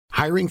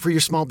Hiring for your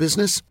small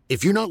business?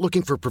 If you're not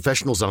looking for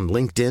professionals on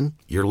LinkedIn,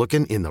 you're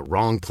looking in the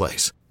wrong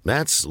place.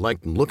 That's like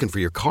looking for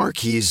your car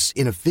keys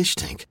in a fish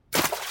tank.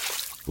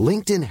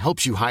 LinkedIn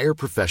helps you hire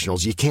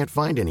professionals you can't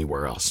find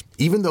anywhere else,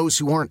 even those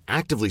who aren't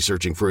actively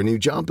searching for a new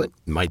job but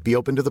might be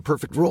open to the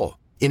perfect role.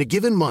 In a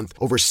given month,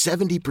 over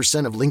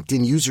 70% of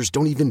LinkedIn users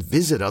don't even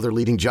visit other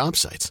leading job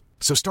sites.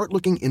 So start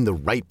looking in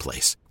the right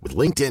place. With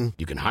LinkedIn,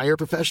 you can hire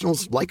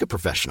professionals like a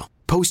professional.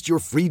 Post your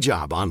free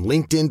job on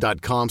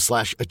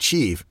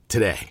linkedin.com/achieve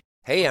today.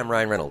 Hey, I'm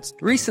Ryan Reynolds.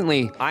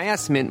 Recently, I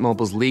asked Mint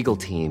Mobile's legal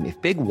team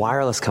if big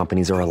wireless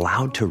companies are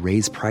allowed to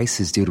raise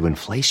prices due to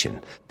inflation.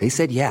 They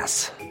said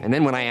yes. And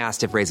then when I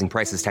asked if raising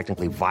prices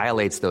technically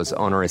violates those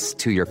onerous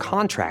two-year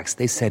contracts,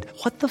 they said,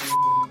 "What the f***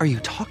 are you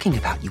talking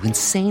about, you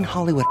insane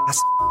Hollywood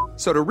ass?"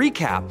 So to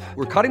recap,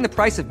 we're cutting the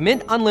price of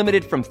Mint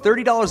Unlimited from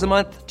 $30 a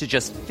month to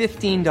just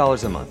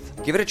 $15 a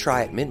month. Give it a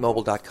try at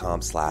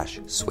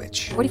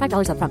mintmobile.com/switch.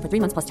 $45 up front for 3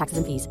 months plus taxes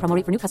and fees. Promo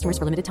rate for new customers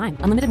for limited time.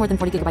 Unlimited more than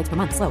 40 gigabytes per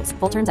month. Slows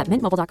full terms at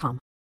mintmobile.com.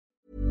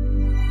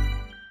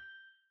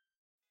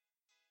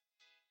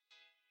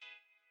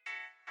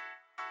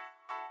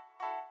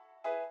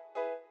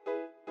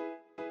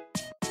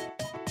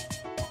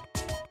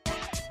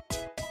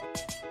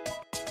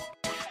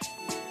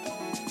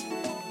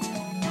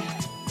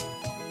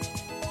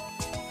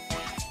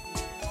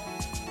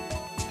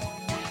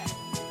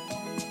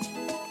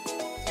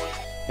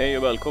 Hej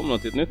och välkomna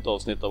till ett nytt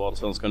avsnitt av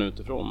Allsvenskan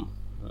utifrån.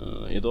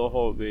 Idag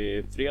har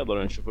vi fredag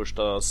den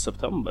 21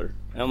 september.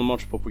 En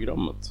match på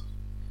programmet.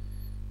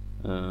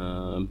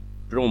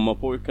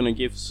 Brommapojkarna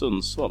GIF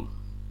Sundsvall.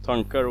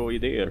 Tankar och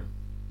idéer,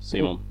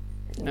 Simon?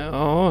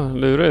 Ja,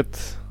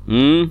 lurigt.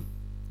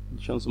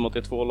 Det känns som att det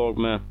är två lag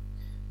med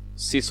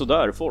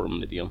sisådär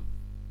form lite grann.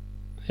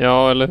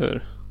 Ja, eller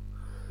hur?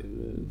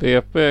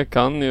 BP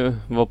kan ju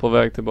vara på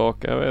väg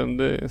tillbaka. Jag vet,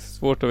 det är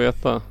svårt att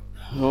veta.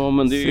 Ja,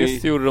 men det är...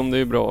 Sist gjorde de det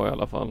ju bra i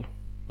alla fall.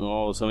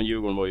 Ja, och sen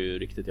Djurgården var ju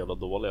riktigt jävla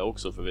dåliga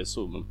också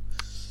förvisso, men...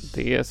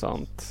 Det är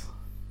sant.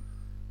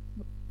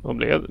 Och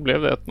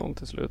blev det 1-0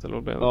 till slut, eller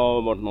vad blev det? Ja,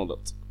 det var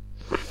 0-1.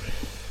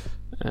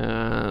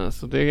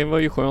 Så det var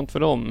ju skönt för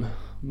dem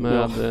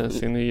med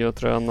sin nya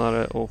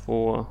tränare och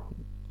få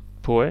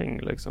poäng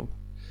liksom.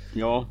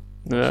 Ja.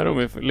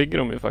 Nu ligger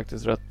de ju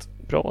faktiskt rätt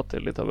bra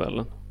till i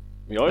tabellen.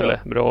 Ja.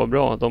 Eller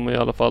bra. De har i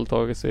alla fall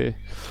tagit sig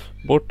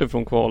bort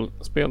ifrån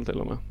kvalspel till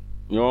och med.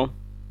 Ja,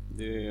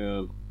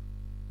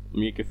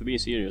 de gick ju förbi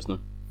Sirius nu.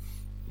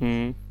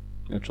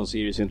 Eftersom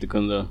Sirius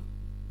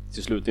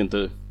till slut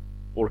inte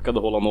orkade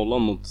hålla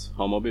nollan mot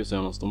Hammarby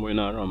senast. De var ju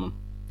nära, men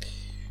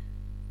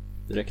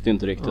det räckte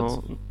inte riktigt.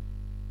 Ja.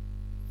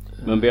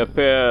 Men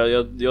BP,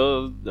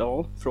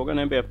 frågan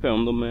är BP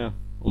om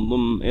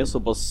de är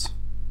så pass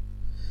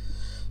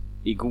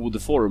i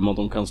god form att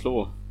de kan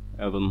slå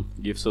även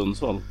GIF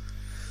Sundsvall.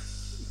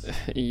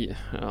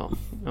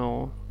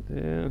 Ja, det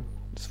är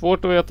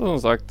svårt att veta som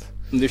sagt.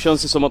 Det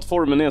känns ju som att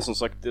formen är som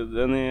sagt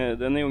den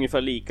är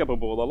ungefär lika på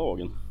båda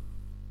lagen.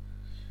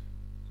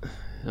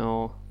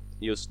 Ja.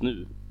 Just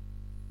nu.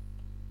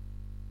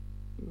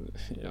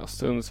 Ja,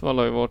 Sundsvall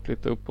har ju varit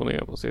lite upp och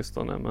ner på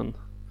sistone, men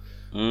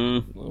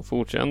de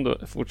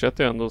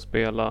fortsätter ju ändå att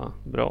spela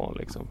bra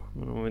liksom.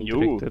 Men de har inte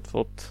riktigt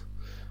fått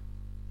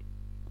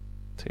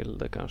till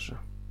det kanske.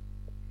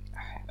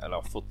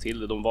 Eller fått till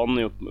det. De vann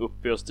ju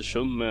upp i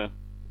Östersund med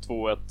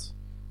 2-1.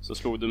 Så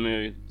slog de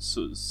ju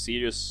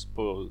Sirius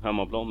på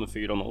hemmaplan med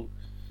 4-0.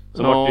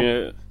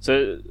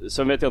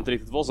 Sen vet jag inte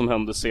riktigt vad som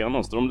hände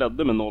senast. De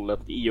ledde med 0-1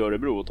 i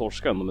Örebro och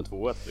torskade med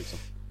 2-1 liksom.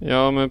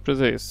 Ja, men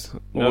precis.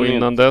 Och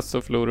innan dess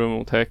så förlorade de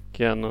mot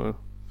Häcken och...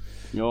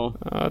 Ja,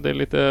 det är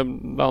lite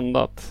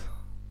blandat.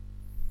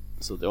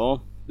 Så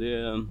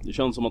det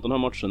känns som att den här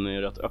matchen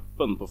är rätt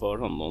öppen på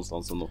förhand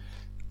någonstans ändå.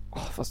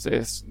 Fast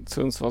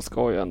Sundsvall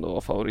ska ju ändå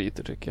vara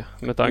favoriter tycker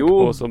jag. Med tanke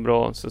på så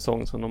bra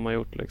säsong som de har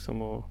gjort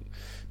liksom. Och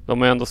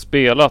de har ändå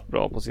spelat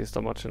bra på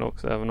sista matchen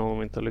också, även om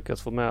de inte har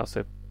lyckats få med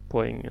sig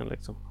poängen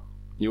liksom.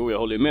 Jo, jag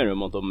håller ju med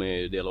om att de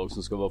är det lag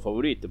som ska vara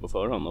favoriter på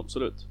förhand,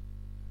 absolut.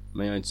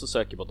 Men jag är inte så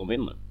säker på att de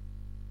vinner.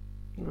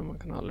 Nej, man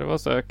kan aldrig vara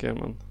säker,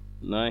 men...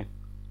 Nej,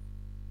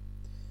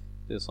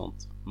 det är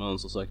sant. Men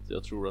som sagt,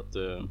 jag tror att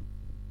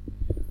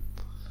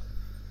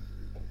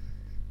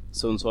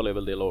Sundsvall är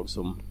väl det lag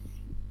som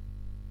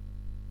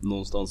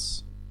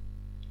någonstans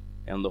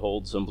ändå har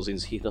oddsen på sin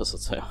sida så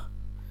att säga.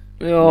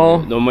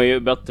 Ja. De är ju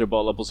bättre på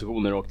alla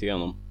positioner rakt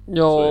igenom.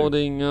 Ja, och det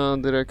är inga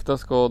direkta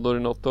skador i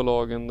något av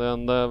lagen. Det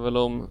enda är väl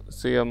om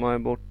Sema är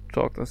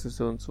bortsaknas i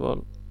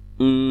Sundsvall.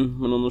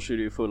 Men annars är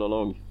det ju fulla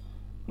lag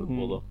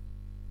båda.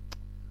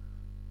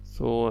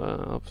 Så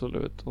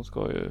absolut, de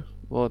ska ju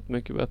vara ett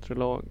mycket bättre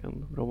lag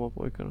än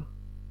Brommapojkarna.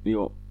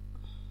 Ja,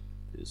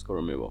 det ska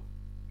de ju vara.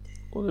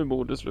 Och det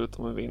borde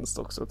sluta med vinst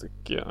också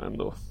tycker jag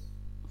ändå.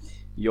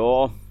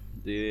 Ja,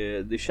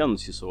 det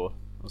känns ju så.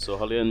 Alltså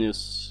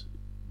Hallenius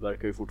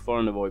verkar ju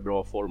fortfarande vara i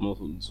bra form och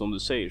som du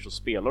säger så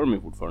spelar de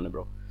ju fortfarande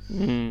bra.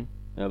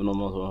 Även om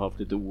man har haft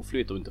lite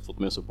oflyt och inte fått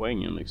med sig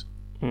poängen liksom.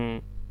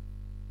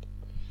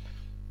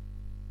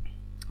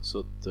 Så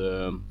att,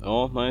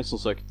 som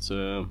sagt,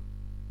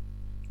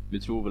 vi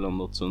tror väl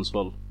ändå att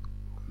Sundsvall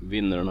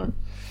vinner den här.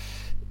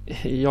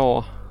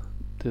 Ja,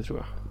 det tror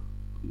jag.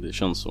 Det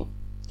känns så.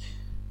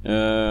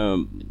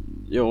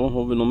 Ja,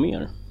 har vi något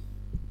mer?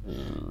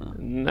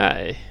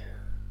 Nej.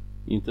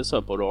 Inte så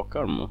här på rak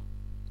arm.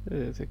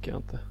 Det tycker jag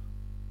inte.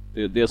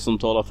 Det som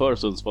talar för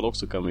Sundsvall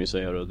också kan man ju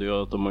säga det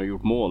är att de har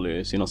gjort mål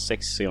i sina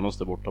 6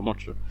 senaste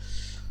bortamatcher.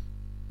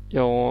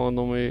 Ja,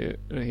 de är ju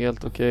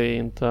helt okej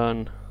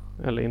intern.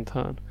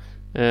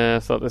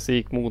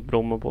 Statistik mot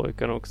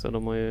Brommapojkarna också.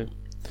 De har ju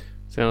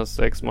senaste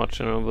 6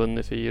 matcherna de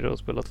vunnit 4 och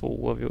spelat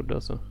 2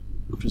 oavgjorda så.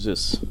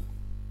 Precis.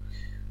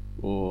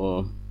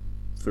 Och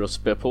för att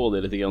spä på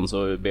det lite grann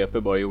så har BP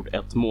bara gjort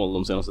 1 mål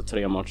de senaste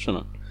 3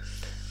 matcherna.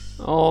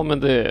 Ja, men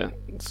det är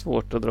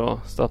svårt att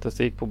dra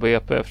statistik på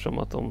BP eftersom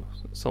att de,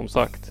 som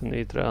sagt,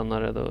 ny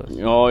tränare då.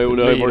 Ja, jo,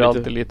 det har ju varit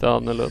alltid lite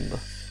annorlunda.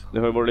 Det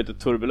har ju varit lite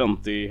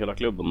turbulent i hela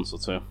klubben så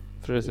att säga.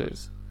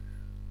 Precis.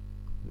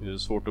 Det är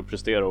svårt att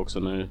prestera också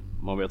när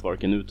man vet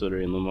varken ut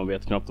eller in och man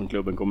vet knappt om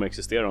klubben kommer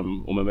existera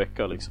om en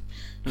vecka liksom.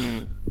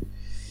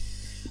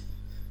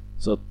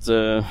 Så att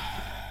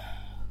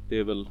det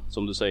är väl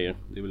som du säger,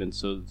 det är väl inte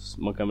så,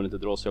 man kan väl inte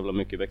dra så jävla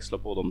mycket växla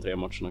på de 3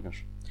 matcherna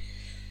kanske.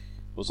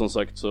 Och som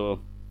sagt så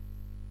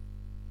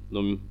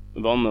de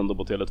vann ändå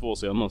på Tele2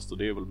 senast och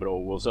det är väl bra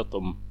oavsett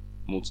om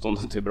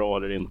motståndet är bra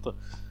eller inte.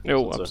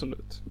 Jo,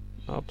 absolut.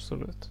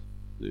 Absolut.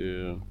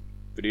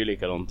 För det är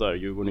likadant där.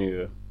 Djurgården är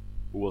ju,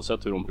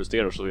 oavsett hur de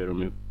presterar så är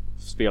de ju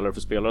spelare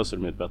för spelare så är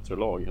de ett bättre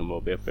lag än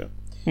vad BP.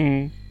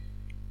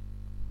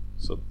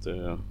 Så att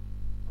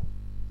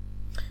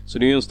så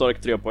det är ju en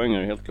stark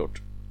 3-poängare helt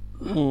klart.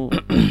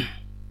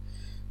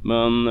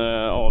 Men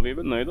ja, vi är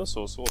väl nöjda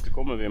så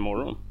återkommer vi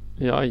imorgon.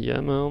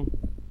 Jajamän.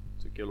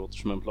 Tycker jag låter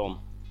som en plan.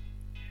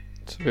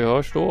 Så vi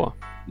hörs då.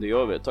 Det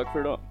gör vi. Tack för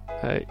idag.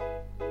 Hej.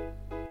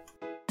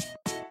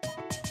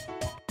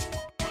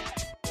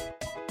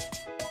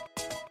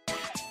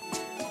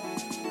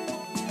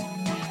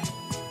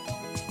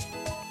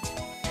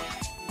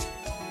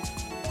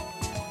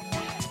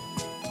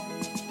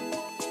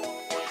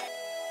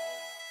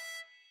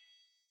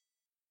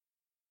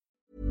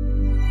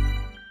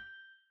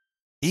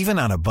 Even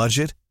on a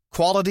budget,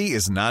 quality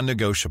is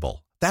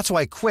non-negotiable. That's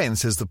why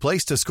Quince is the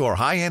place to score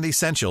high-end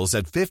essentials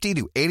at 50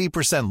 to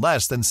 80%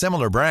 less than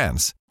similar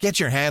brands. Get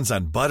your hands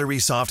on buttery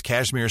soft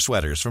cashmere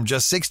sweaters from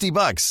just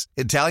 $60,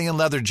 Italian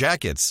leather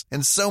jackets,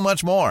 and so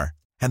much more.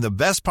 And the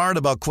best part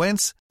about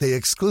Quince, they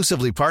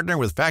exclusively partner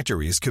with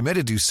factories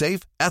committed to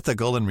safe,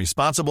 ethical, and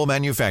responsible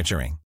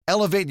manufacturing.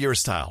 Elevate your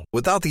style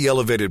without the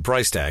elevated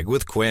price tag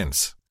with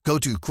Quince. Go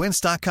to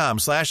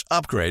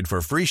quince.com/upgrade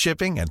for free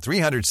shipping and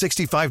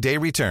 365-day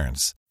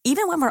returns.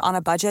 Even when we're on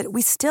a budget,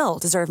 we still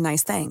deserve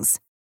nice things.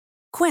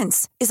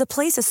 Quince is a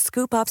place to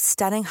scoop up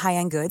stunning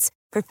high-end goods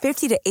for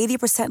 50 to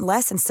 80%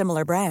 less than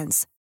similar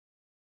brands.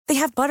 They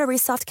have buttery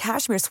soft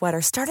cashmere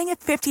sweaters starting at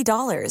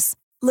 $50,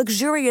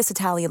 luxurious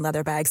Italian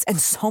leather bags, and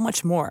so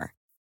much more.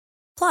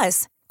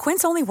 Plus,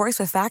 Quince only works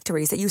with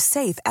factories that use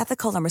safe,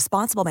 ethical, and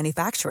responsible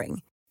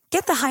manufacturing.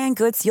 Get the high-end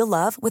goods you'll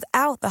love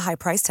without the high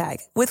price tag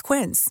with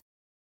Quince.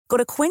 Go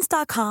to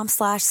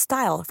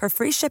quince.com/style for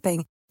free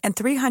shipping and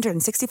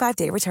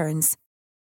 365-day returns.